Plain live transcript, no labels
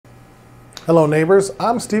Hello neighbors,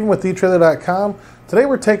 I'm Steven with etrailer.com. Today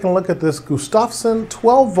we're taking a look at this Gustafson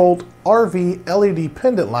 12V RV LED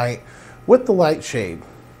pendant light with the light shade.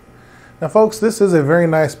 Now folks, this is a very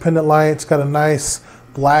nice pendant light. It's got a nice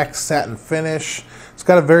black satin finish. It's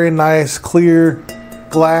got a very nice clear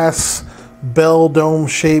glass bell dome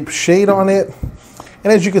shaped shade on it.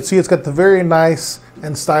 And as you can see, it's got the very nice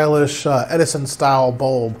and stylish Edison-style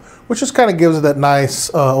bulb, which just kind of gives it that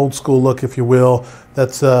nice old school look, if you will,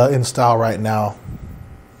 that's in style right now.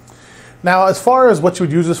 Now, as far as what you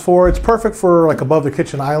would use this for, it's perfect for like above the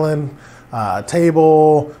kitchen island,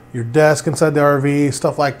 table, your desk inside the RV,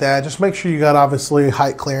 stuff like that. Just make sure you got obviously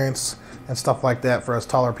height clearance and stuff like that for us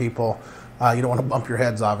taller people. You don't want to bump your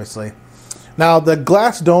heads, obviously. Now, the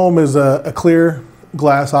glass dome is a clear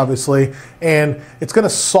glass, obviously, and it's going to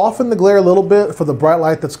soften the glare a little bit for the bright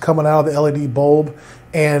light that's coming out of the LED bulb.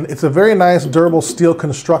 And it's a very nice durable steel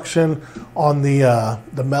construction on the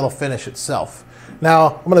metal finish itself.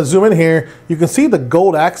 Now I'm going to zoom in here. You can see the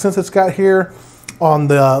gold accents it's got here on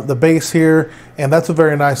the base here, and that's a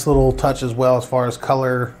very nice little touch as well as far as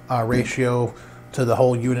color ratio to the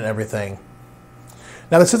whole unit and everything.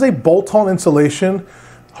 Now this is a bolt-on insulation.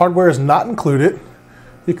 Hardware is not included.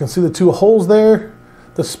 You can see the two holes there.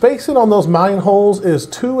 The spacing on those mounting holes is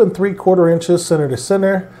 2 3/4 inches center to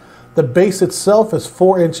center. The base itself is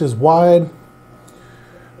 4 inches wide.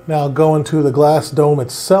 Now going to the glass dome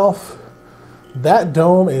itself. That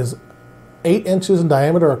dome is 8 inches in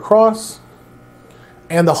diameter across.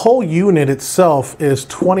 And the whole unit itself is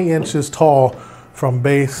 20 inches tall from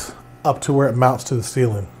base up to where it mounts to the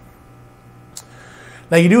ceiling.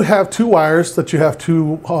 Now you do have two wires that you have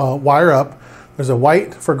to wire up. There's a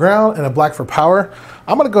white for ground and a black for power.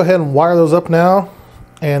 I'm going to go ahead and wire those up now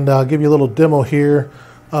and give you a little demo here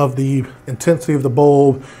of the intensity of the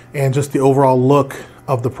bulb and just the overall look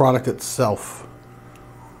of the product itself.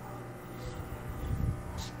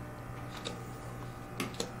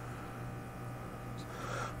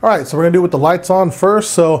 All right, so we're gonna do it with the lights on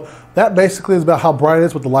first. So that basically is about how bright it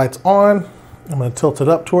is with the lights on. I'm gonna tilt it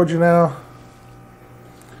up towards you now.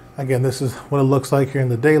 Again, this is what it looks like here in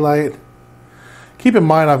the daylight. Keep in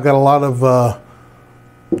mind, I've got a lot of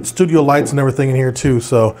studio lights and everything in here too.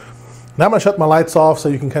 So now I'm going to shut my lights off so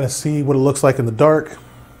you can kind of see what it looks like in the dark.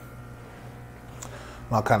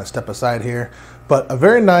 I'll kind of step aside here. But a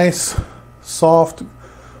very nice, soft,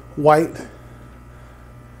 white.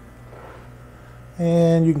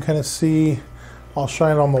 And you can kind of see, I'll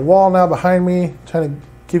shine it on the wall now behind me, trying to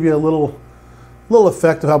give you a little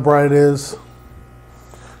effect of how bright it is.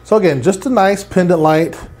 So again, just a nice pendant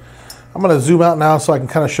light. I'm going to zoom out now so I can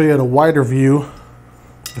kind of show you at a wider view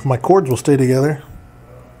if my cords will stay together.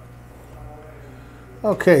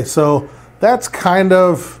 Okay, so that's kind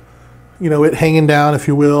of, it hanging down, if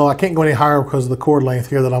you will. I can't go any higher because of the cord length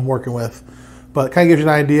here that I'm working with. But it kind of gives you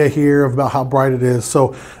an idea here of about how bright it is.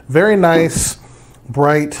 So very nice,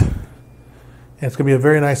 bright, and it's going to be a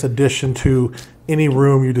very nice addition to any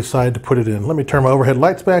room you decide to put it in. Let me turn my overhead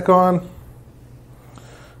lights back on.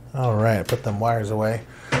 All right, put them wires away.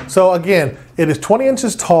 So again, it is 20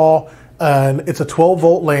 inches tall and it's a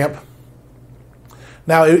 12-volt lamp.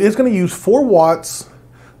 Now it is going to use 4 watts.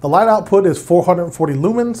 The light output is 440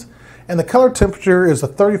 lumens and the color temperature is a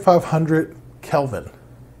 3500 Kelvin.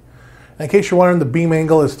 And in case you're wondering, the beam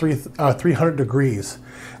angle is 300 degrees.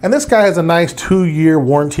 And this guy has a nice 2-year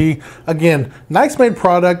warranty. Again, nice made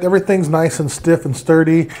product. Everything's nice and stiff and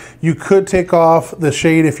sturdy. You could take off the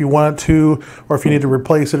shade if you wanted to, or if you need to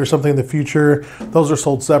replace it or something in the future. Those are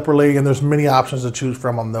sold separately, and there's many options to choose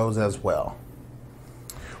from on those as well.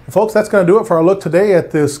 Well, folks, that's going to do it for our look today at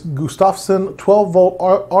this Gustafson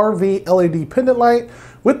 12V RV LED pendant light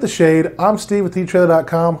with the shade. I'm Steve with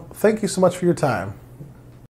etrailer.com. Thank you so much for your time.